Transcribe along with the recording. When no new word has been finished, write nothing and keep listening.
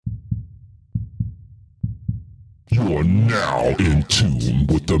You are now in tune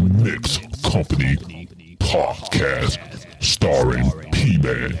with the MixxCompany podcast, starring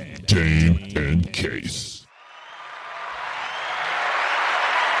P-Man, Dame, and Case.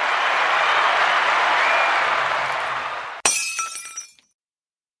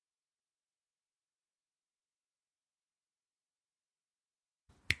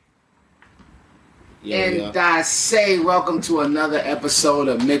 I say welcome to another episode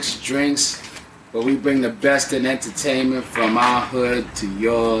of MixxDrinks, where we bring the best in entertainment from our hood to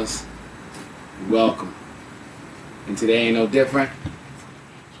yours. Welcome. And today ain't no different.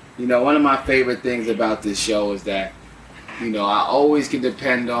 You know, one of my favorite things about this show is that, you know, I always can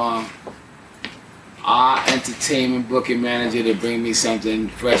depend on our entertainment booking manager to bring me something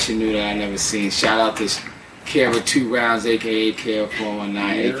fresh and new that I never seen. Shout out to Kara 2 Rounds, aka Kara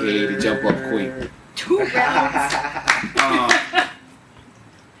 419, aka the Jump Up Queen. 2 rounds.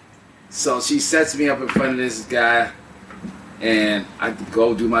 So she sets me up in front of this guy, and I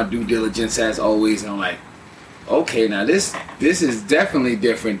go do my due diligence as always, and I'm like, okay, now this is definitely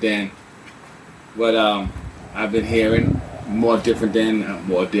different than what I've been hearing. More different.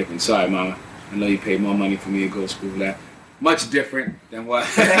 Sorry, Mama. I know you paid more money for me to go to school for that. Much different than what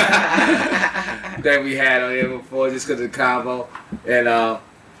that we had on here before, just because of the combo. And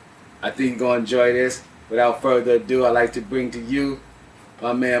I think you're going to enjoy this. Without further ado, I'd like to bring to you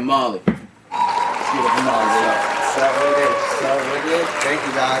my man Marley. Let's give it to Marley. What's up with it? Thank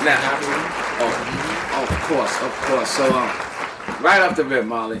you guys for having me. Of course. So, right off the rip,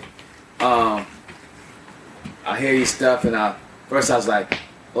 Marley, I hear your stuff, and first I was like,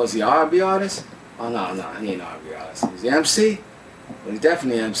 oh, is he an R&B artist? Oh, no, he ain't an R&B artist. He's an MC? Well, he's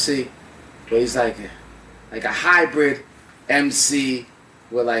definitely an MC. But he's like a hybrid MC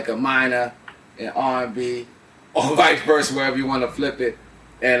with like a minor in R&B, or vice versa, wherever you want to flip it.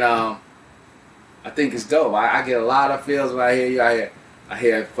 And I think it's dope. I get a lot of feels when I hear you. I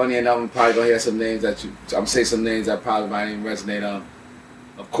hear, funny enough, I'm probably going to hear some names I'm say some names that probably might even resonate on.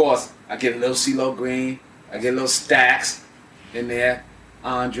 Of course, I get a little CeeLo Green. I get a little Stax in there.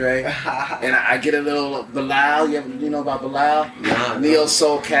 Andre. And I get a little Bilal. You know about Bilal? Nah, Neo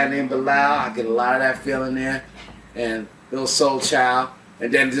Soul cat named Bilal. I get a lot of that feeling there. And little Soul Child.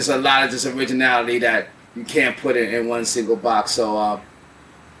 And then just a lot of just originality that you can't put it in one single box. So,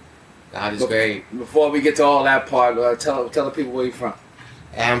 that is great. Before we get to all that part, tell the people where you're from.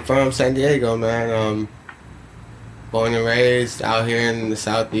 I'm from San Diego, man. Born and raised out here in the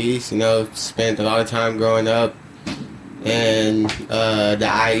Southeast. You know, spent a lot of time growing up in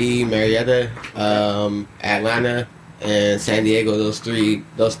the IE, Marietta, Atlanta, and San Diego. Those three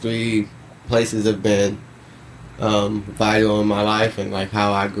places have been vital in my life, and like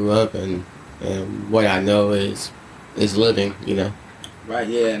how I grew up, and what I know is living, you know. Right,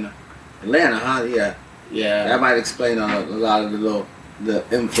 yeah, in Atlanta, huh? Yeah. That might explain a lot of the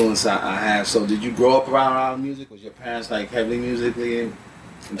influence I have. So, did you grow up around music? Was your parents like heavily musically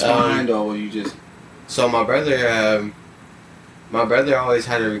entwined, or were you just? So my brother always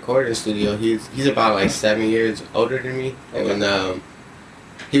had a recording studio. He's about like 7 years older than me, Okay. and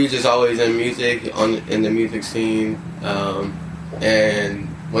he was just always in music, in the music scene. And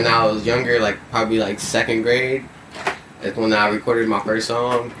when I was younger, like probably like second grade, is when I recorded my first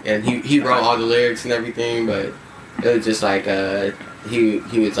song. And he wrote all the lyrics and everything, but it was just like he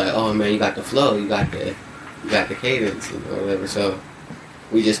was like, oh man, you got the flow, you got the cadence, and whatever. So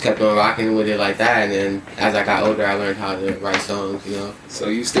we just kept on rocking with it like that. And then as I got older, I learned how to write songs, you know. So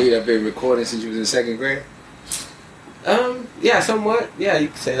you stayed up here recording since you was in second grade? Yeah, somewhat. Yeah, you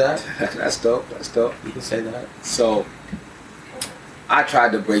can say that. That's dope. You can say that. So, I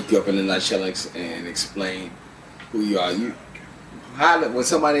tried to break you up in a nutshell and explain who you are. When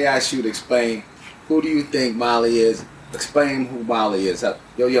somebody asks you to explain who do you think Molly is, explain who Molly is.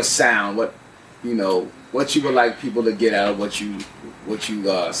 Your sound, what you would like people to get out of what you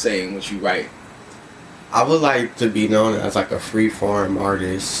say and what you write. I would like to be known as like a free-form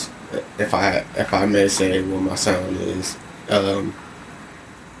artist. If I may say what my sound is, I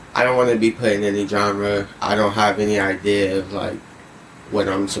don't want to be put in any genre. I don't have any idea of like what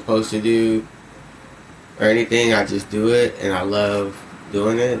I'm supposed to do or anything. I just do it, and I love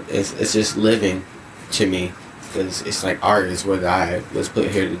doing it. It's just living to me, because it's like art is what I was put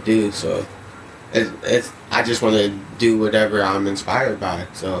here to do. So I just want to do whatever I'm inspired by.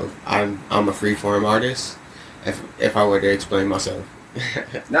 So I'm a free-form artist. If I were to explain myself.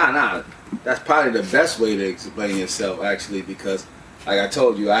 Nah. That's probably the best way to explain yourself, actually, because, like I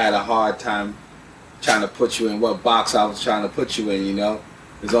told you, I had a hard time trying to put you in what box I was trying to put you in, you know?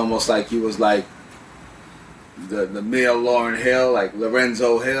 It's almost like you was like the male Lauryn Hill, like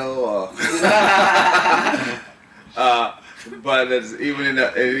Lorenzo Hill, or But it's even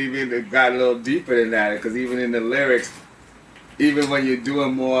it got a little deeper than that, because even in the lyrics, even when you're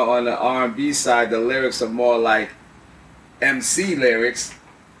doing more on the R&B side, the lyrics are more like MC lyrics,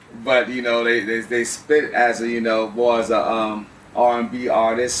 but you know they spit as a, you know, more as a R&B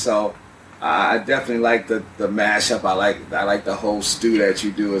artist. So I definitely like the mashup. I like the whole stew that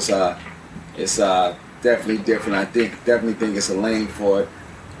you do. It's definitely different. I definitely think it's a lane for it.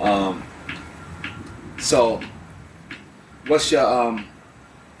 So what's your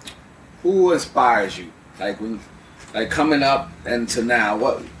who inspires you? Like coming up and to now,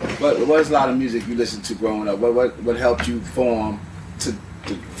 what is a lot of music you listened to growing up? What helped you form to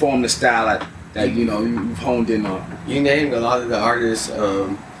form the style that you know you've honed in on? You named a lot of the artists.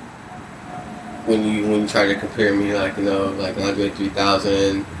 When you try to compare me, like, you know, like Andre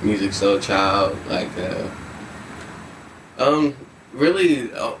 3000, Music Soul Child, like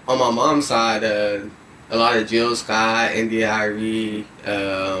really on my mom's side, a lot of Jill Scott, India Arie,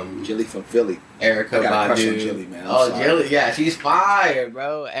 Jilly from Philly. Erica I got a crush on Badu. Jilly, man. Jilly, yeah, she's fire,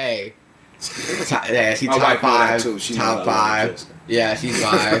 bro. Hey, yeah, she's My top wife know that 5. too. She Top knows I love 5. Yeah, she's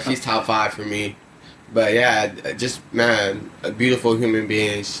fire. She's top 5 for me. But yeah, just, man, a beautiful human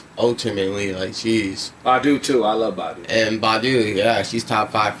being. Ultimately, like, she's. Badu too. I love Badu. And Badu, yeah, she's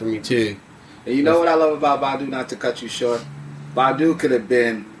top 5 for me too. And you know what I love about Badu? Not to cut you short, Badu could have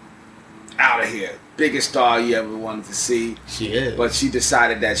been out of here, biggest star you ever wanted to see. She is. But she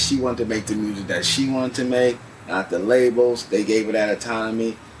decided that she wanted to make the music that she wanted to make, not the labels. They gave her that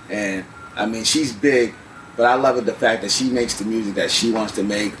autonomy. And, I mean, she's big, but I love it, the fact that she makes the music that she wants to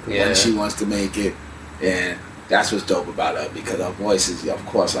make when she wants to make it. And that's what's dope about her, because her voice is, of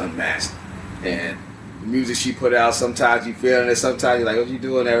course, unmatched. And the music she put out, sometimes you feeling it, sometimes you're like, what you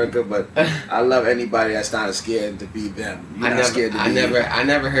doing, Erica? But I love anybody that's not scared to be them. You're not scared to be you. I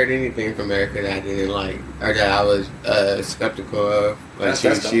never heard anything from Erica that I didn't like, or that I was skeptical of. But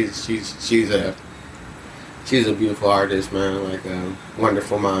she's a beautiful artist, man. Like a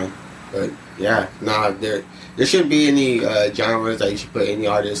wonderful mind. But yeah, there shouldn't be any genres that you should put any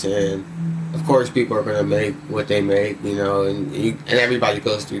artist in. Of course, people are gonna make what they make, you know, and everybody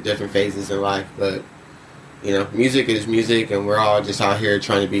goes through different phases in life. But you know, music is music, and we're all just out here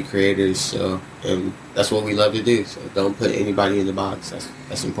trying to be creators. So, and that's what we love to do. So, don't put anybody in the box.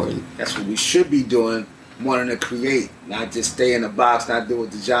 That's important. That's what we should be doing, wanting to create, not just stay in the box, not do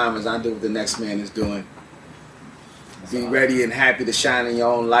what the genres, not do what the next man is doing. Be ready and happy to shine in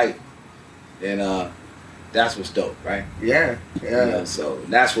your own light, and that's what's dope, right? Yeah. You know, so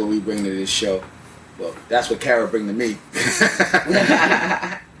that's what we bring to this show. Well, that's what Kara bring to me,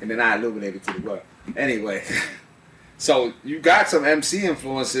 and then I illuminate it to the world. Anyway, so you got some MC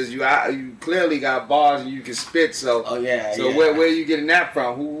influences. You clearly got bars and you can spit. So where are you getting that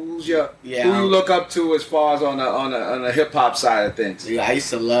from? Who you look up to as far as on the hip hop side of things? Yeah, I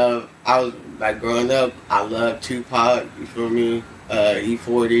was like growing up. I loved Tupac. You feel me?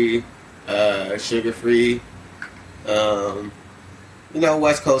 E40, Sugar Free. You know,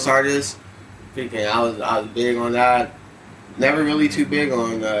 West Coast artists. Speaking, I was big on that. Never really too big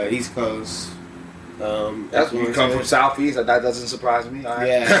on East Coast. That's when you come from Southeast. That doesn't surprise me. All right.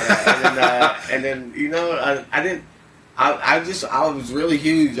 Yeah, and then you know, I was really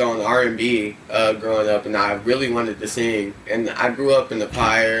huge on R&B growing up, and I really wanted to sing. And I grew up in the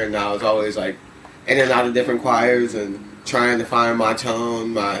choir, and I was always like in and out of different choirs and trying to find my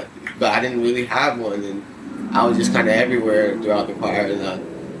tone. But I didn't really have one, and I was just kind of everywhere throughout the choir,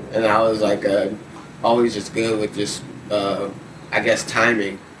 and I was like always just good with just I guess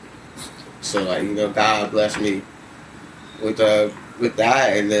timing. So, like, you know, God blessed me with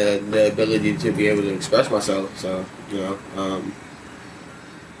that and the ability to be able to express myself. So, you know,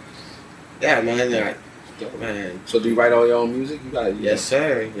 yeah, man. So, do you write all your own music? Yes,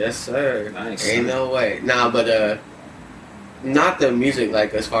 sir. Nice. Ain't no way. Nah, but not the music,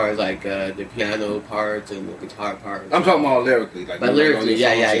 like, as far as like the piano parts and the guitar parts. I'm talking about lyrically, but lyrically,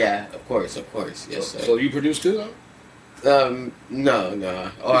 yeah. Of course, yes. So you produce too, though?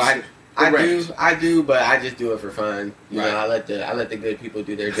 No. Or I do, but I just do it for fun. You know, I let the good people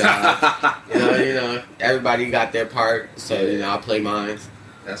do their job. you know, everybody got their part, so you know, I'll play mine.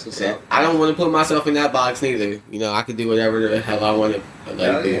 That's what's up. I don't want to put myself in that box neither. You know, I can do whatever the hell I want to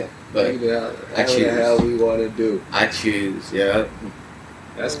do. But I choose. The hell we want to do. I choose. Yeah.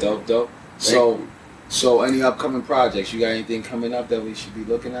 That's dope. So any upcoming projects? You got anything coming up that we should be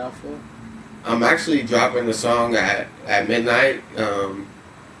looking out for? I'm actually dropping the song at midnight.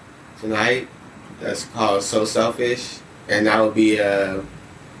 Tonight, that's called So Selfish, and that will be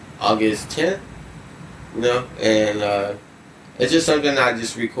August 10th, you know, and it's just something I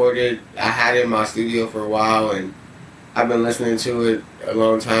just recorded. I had it in my studio for a while, and I've been listening to it a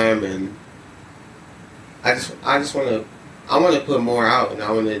long time, and I just want to put more out, and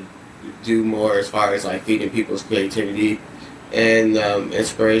I want to do more as far as like feeding people's creativity and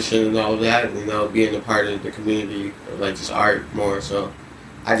inspiration and all of that. You know, being a part of the community of like just art more. So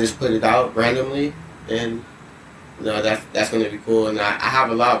I just put it out randomly, and you know that's gonna be cool. And I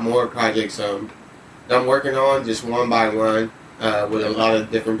have a lot more projects that I'm working on, just one by one, with a lot of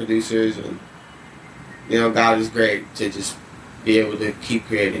different producers, and you know, God is great to just be able to keep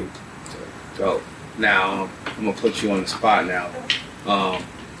creating. So now I'm gonna put you on the spot now.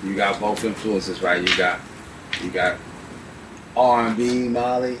 You got both influences, right? You got R&B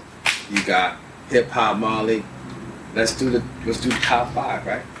Molly, you got hip hop Molly. Let's do the top 5,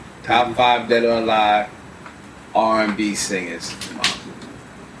 right? Top 5 dead or alive R&B singers.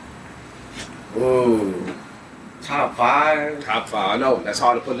 Ooh, top 5. Top 5. I know that's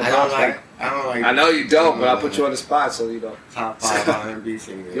hard to put in the box, right? I don't like. I know you don't, but I'll put you on the spot so you know. Top 5 R&B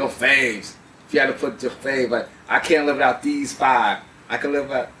singers. Your faves. If you had to put your fave, but I can't live without these 5. I can live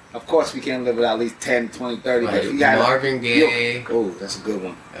without. Of course, we can't live without at least 10, 20, 30. Like but if you had Marvin Gaye. Oh, that's a good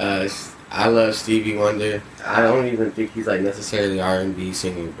one. I love Stevie Wonder. I don't even think he's like necessarily R&B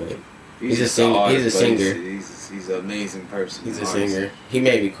singer, but he's a singer. He's a singer. He's an amazing person. He's a singer. He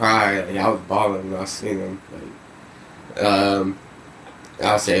made me cry. Like, I was bawling when I seen him. Like,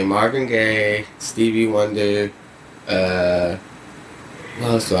 I'll say Marvin Gaye, Stevie Wonder. What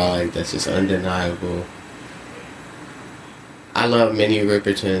else do I like that's just undeniable? I love Minnie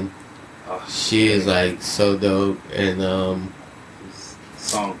Riperton. Oh, she is like so dope, and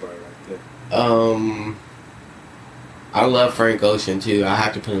songbird right there. I love Frank Ocean too. I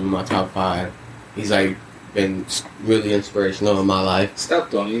have to put him in my top 5. He's like been really inspirational in my life.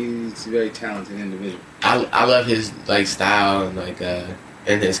 Stepped on. He's a very talented individual. I love his like style and like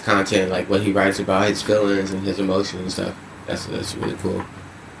and his content, like what he writes about his feelings and his emotions and stuff. That's really cool.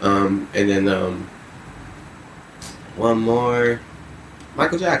 And then one more,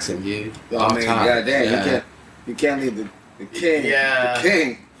 Michael Jackson, dude. Oh man, goddamn, you can't leave the king. Yeah, the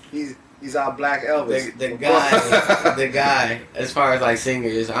king. He's our Black Elvis. The guy. As far as like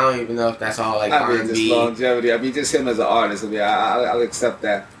singers, I don't even know if that's all like R&B. Just longevity. I mean, just him as an artist. I mean, I'll accept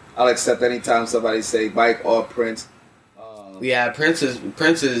that. I'll accept anytime somebody say Mike or Prince. Yeah, Prince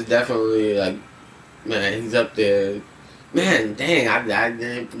is definitely like, man, he's up there. Man, dang, I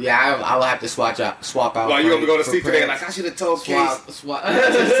will have to swap out. Well, you gonna go to sleep today? Like I should have told Case.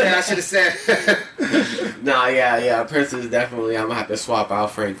 I should have said. Nah, yeah. Prince is definitely. I'm gonna have to swap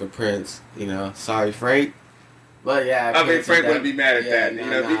out Frank for Prince. You know, sorry, Frank. But yeah, I mean, Frank wouldn't be mad at that. You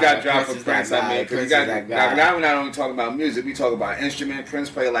know, if he got dropped for Prince, I mean, because now we're not only talking about music, we talk about instrument. Prince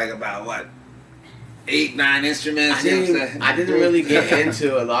played like about what? 8, 9 instruments. I didn't really get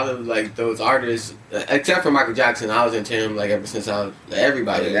into a lot of like those artists, except for Michael Jackson. I was into him like ever since I was.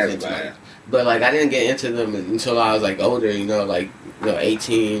 Everybody was into him. But like I didn't get into them until I was like older. You know, like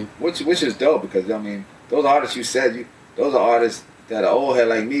 18. Which is dope because I mean those artists you said those are artists that an old head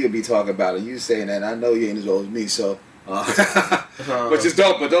like me would be talking about. And you saying that I know you ain't as old as me, so which is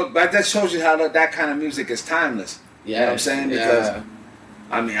dope. But that shows you how that kind of music is timeless. Yeah, you know what I'm saying? Because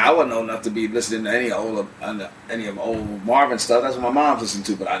I mean, I wasn't old enough to be listening to any of old Marvin stuff. That's what my mom's listening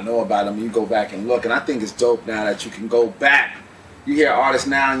to, but I know about them. You go back and look, and I think it's dope now that you can go back. You hear artists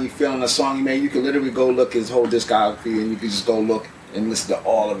now, and you feeling a song you made. You can literally go look his whole discography, and you can just go look and listen to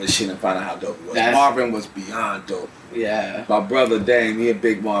all of his shit and find out how dope it was. Marvin was beyond dope. Yeah. My brother Dame, he a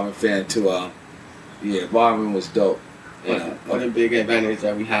big Marvin fan too. Yeah, Marvin was dope. What a big advantage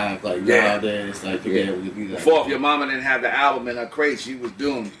that we have, like nowadays, like to be able to do that. Before, if your mama didn't have the album in her crate, she was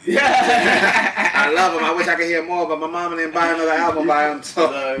doomed. Yeah, I love him. I wish I could hear more, but my mama didn't buy another album by him.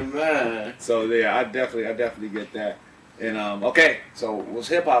 So yeah, I definitely get that. And okay, so what's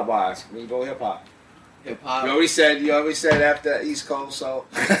hip hop wise? We can go hip hop. Hip hop. You already said after East Coast, so.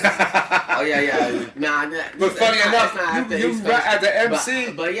 Oh yeah. Nah, but funny enough, you at the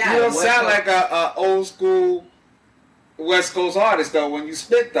MC, but yeah, you don't sound like a old school West Coast artist though when you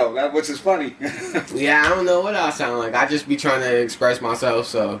spit though, which is funny. Yeah, I don't know what I sound like. I just be trying to express myself.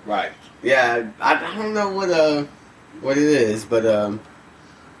 So right. Yeah, I don't know what it is, but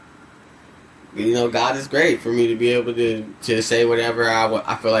you know, God is great for me to be able to say whatever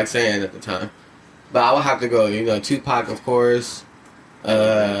I feel like saying at the time. But I would have to go, you know, Tupac of course,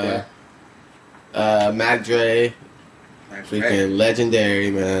 Mac Dre, freaking legendary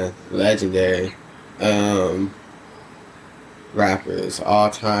man, legendary. Rappers,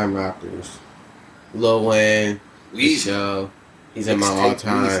 all-time rappers. Lil Wayne, Weezy. He's in my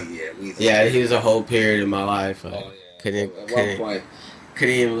all-time. Weezy. Yeah, he was a whole period in my life. Couldn't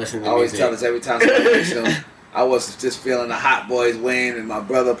even listen to music. I always tell us every time somebody mentions him, I was just feeling the Hot Boys Wayne, and my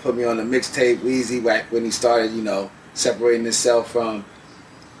brother put me on the mixtape Weezy back when he started, separating himself from,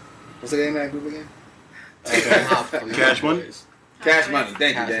 what's the name of that group again? Cash Money? Cash Money,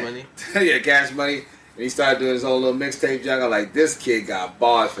 thank you, Dan. Money. Yeah, Cash Money. And he started doing his own little mixtape junk. I'm like, this kid got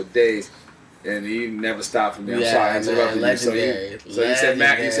bars for days. And he never stopped from there. I'm sorry, I interrupted you. So you said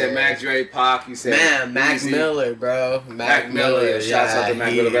Mac Dre, Pac, you said Mac Miller, bro. Mac Miller. Shouts out to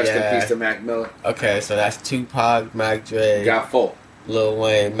Mac Miller. Rest in peace to Mac Miller. Okay, so that's Tupac, Mac Dre. You got 4. Lil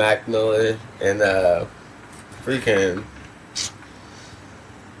Wayne, Mac Miller, and freaking.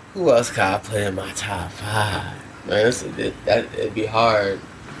 Who else could I put in my top 5? Man, it'd be hard.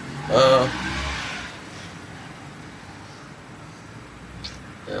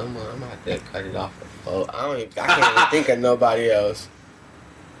 I'm gonna have to cut it off. I can't even think of nobody else.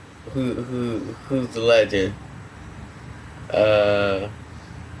 Who's the legend?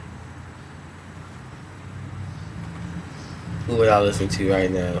 Who would I listen to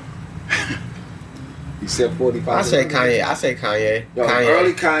right now? You said 45. I say Kanye. Yo, Kanye.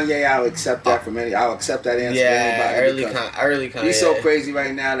 Early Kanye, I'll accept that from any. I'll accept that answer. Yeah, from anybody early Kanye. He's so crazy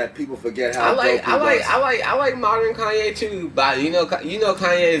right now that people forget how. I like modern Kanye too, but you know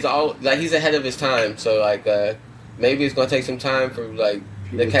Kanye is all like he's ahead of his time. So like maybe it's gonna take some time for like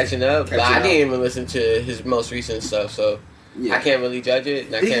the catching up. But I didn't even listen to his most recent stuff, so I can't really judge it.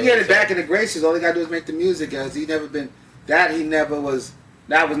 He can get it back in the graces. All he gotta do is make the music, guys. He never been that.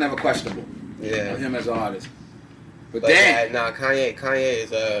 That was never questionable. Yeah, him as an artist. But then, Kanye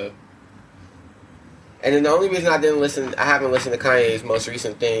is and then the only reason I haven't listened to Kanye's most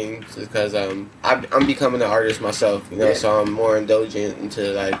recent things is because I'm becoming an artist myself, so I'm more indulgent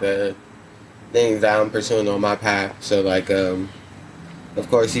into like things that I'm pursuing on my path. So like, of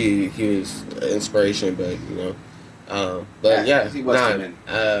course he was an inspiration, but he was to many.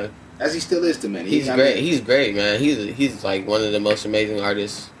 As he still is to many. He's great. He's great, man. He's like one of the most amazing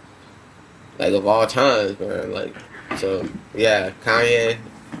artists. Like of all times, man. Like, so yeah, Kanye,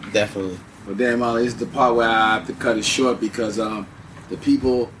 definitely. Well, damn, Molly, this is the part where I have to cut it short because the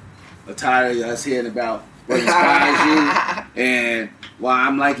people are tired of us hearing about what inspires you, and why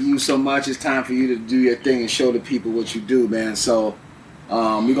I'm liking you so much. It's time for you to do your thing and show the people what you do, man. So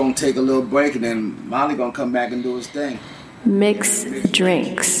we're gonna take a little break, and then Molly gonna come back and do his thing.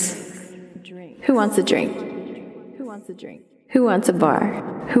 MixxDrinks. Who wants a drink? Who wants a drink? Who wants a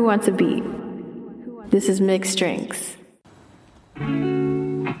bar? Who wants a beat? This is MixxDrinks.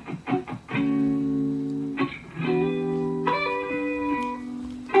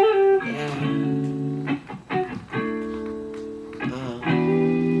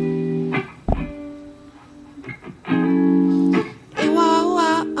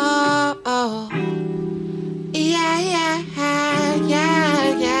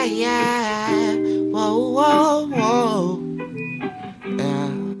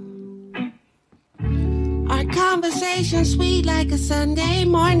 Sweet like a Sunday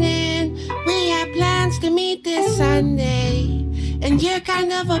morning. We had plans to meet this Sunday. And you're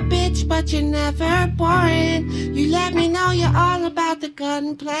kind of a bitch, but you're never boring. You let me know you're all about the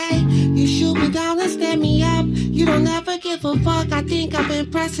gunplay. You shoot me down and stand me up. You don't ever give a fuck. I think I've been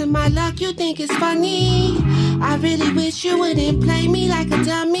pressing my luck. You think it's funny. I really wish you wouldn't play me like a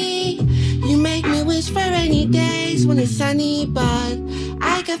dummy. You make me wish for rainy days when it's sunny, but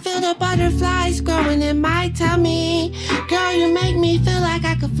I can feel the butterflies growing in my tummy. Girl, you make me feel like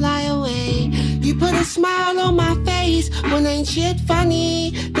I could fly away. You put a smile on my face when ain't shit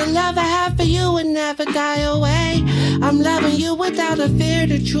funny. The love I have for you will never die away. I'm loving you without a fear,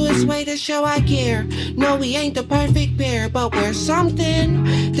 the truest way to show I care. No, we ain't the perfect pair, but we're something.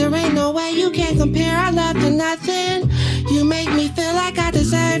 There ain't no way you can compare our love to nothing. You make me feel like I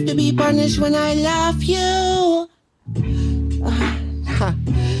deserve to be punished when I love you.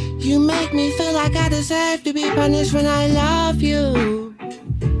 You make me feel like I deserve to be punished when I love you.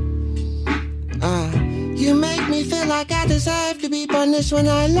 You make me feel like I deserve to be punished when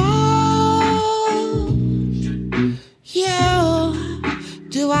I love you.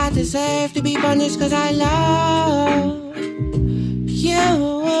 Do I deserve to be punished cause I love you?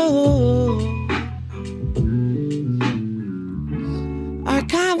 Our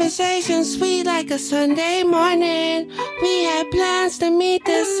conversation sweet like a Sunday morning. We had plans to meet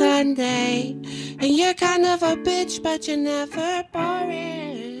this Sunday. And you're kind of a bitch, but you're never boring.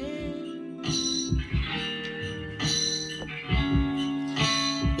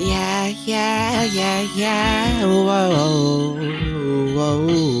 Yeah. Whoa.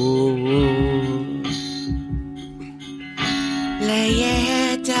 Lay your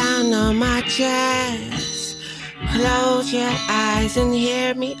head down on my chest. Close your eyes Listen,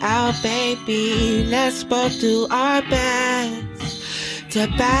 hear me out, baby. Let's both do our best to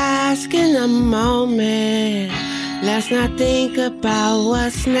bask in the moment. Let's not think about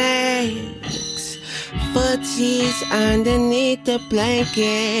what's next. Footsies underneath the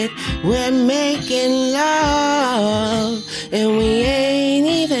blanket. We're making love, and we ain't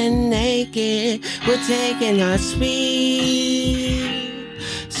even naked. We're taking our sweet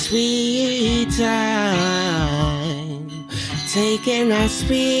time. Taking our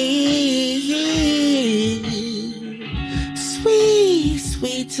sweet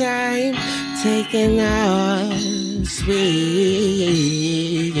time. Taking our sweet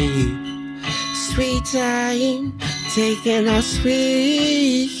time. Taking our sweet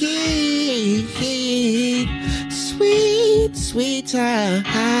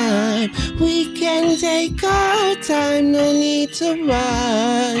time. We can take our time, no need to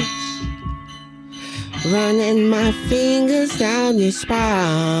rush. Running my fingers down your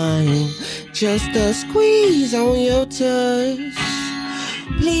spine, just a squeeze on your touch.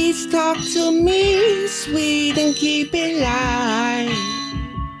 Please talk to me, sweet, and keep it light.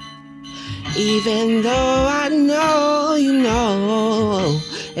 Even though I know you know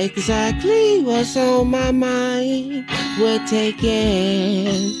exactly what's on my mind, we're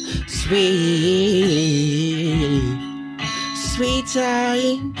taking sweet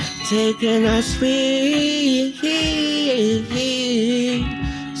time, taking our sweet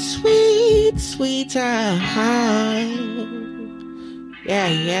time. Yeah.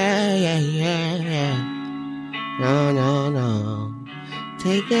 No.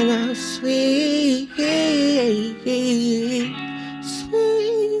 Taking our sweet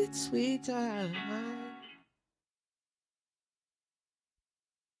time.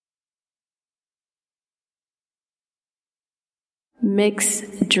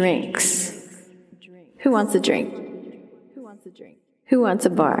 MixxDrinks. Who wants a drink? Who wants a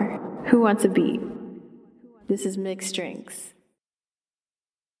bar? Who wants a beat? This is MixxDrinks.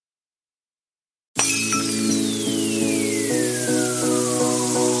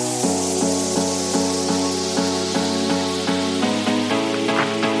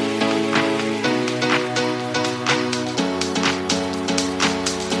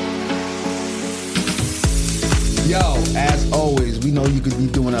 Yo, as always, we know you could be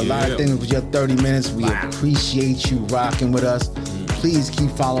doing a lot of things with your 30 minutes. We appreciate you rocking with us. Please keep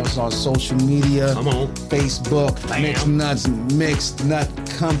following us on social media. Come on. Facebook, MixxNutt,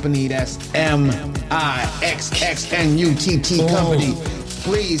 MixxNutt Company. That's MixxNutt Company.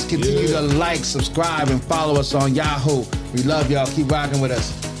 Please continue to like, subscribe, and follow us on Yahoo. We love y'all. Keep rocking with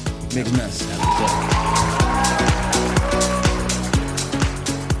us. MixxNutt.